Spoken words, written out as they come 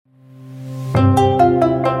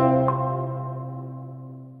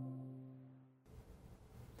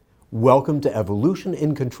Welcome to Evolution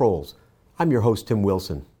in Controls. I'm your host, Tim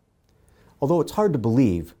Wilson. Although it's hard to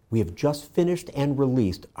believe, we have just finished and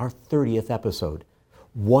released our 30th episode.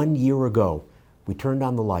 1 year ago, we turned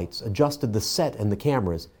on the lights, adjusted the set and the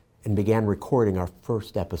cameras, and began recording our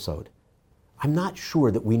first episode. I'm not sure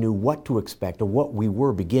that we knew what to expect or what we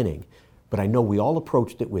were beginning, but I know we all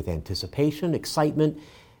approached it with anticipation, excitement,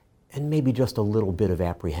 and maybe just a little bit of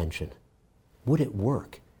apprehension. Would it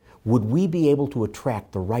work? Would we be able to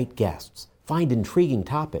attract the right guests, find intriguing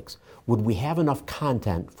topics? Would we have enough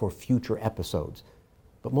content for future episodes?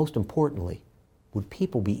 But most importantly, would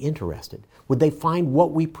people be interested? Would they find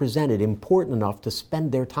what we presented important enough to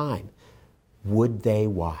spend their time? Would they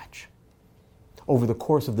watch? Over the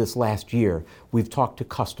course of this last year, we've talked to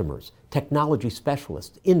customers, technology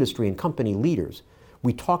specialists, industry and company leaders.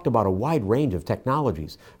 We talked about a wide range of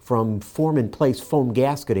technologies, from form-in-place foam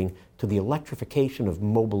gasketing to the electrification of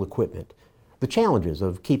mobile equipment, the challenges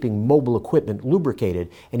of keeping mobile equipment lubricated,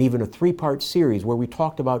 and even a 3-part series where we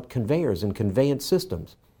talked about conveyors and conveyance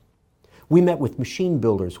systems. We met with machine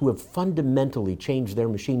builders who have fundamentally changed their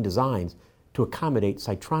machine designs to accommodate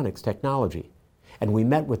Sitronics technology. And we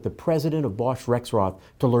met with the president of Bosch Rexroth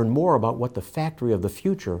to learn more about what the factory of the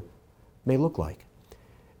future may look like.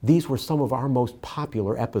 These were some of our most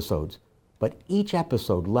popular episodes, but each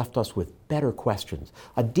episode left us with better questions,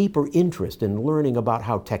 a deeper interest in learning about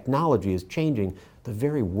how technology is changing the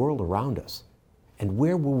very world around us. And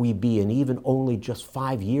where will we be in even only just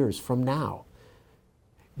 5 years from now?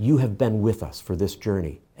 You have been with us for this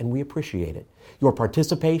journey, and we appreciate it. Your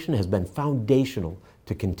participation has been foundational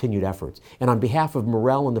to continued efforts. And on behalf of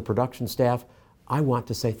Morel and the production staff, I want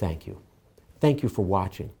to say thank you. Thank you for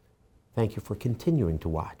watching. Thank you for continuing to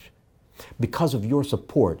watch. Because of your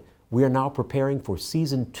support, we are now preparing for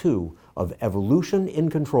Season 2 of Evolution in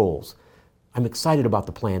Controls. I'm excited about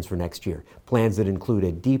the plans for next year, plans that include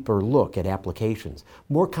a deeper look at applications,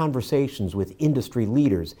 more conversations with industry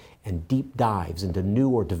leaders, and deep dives into new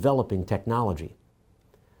or developing technology.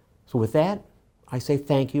 So with that, I say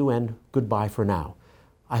thank you and goodbye for now.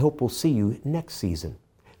 I hope we'll see you next season.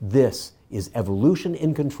 This is Evolution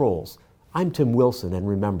in Controls. I'm Tim Wilson, and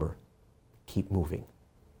remember, keep moving.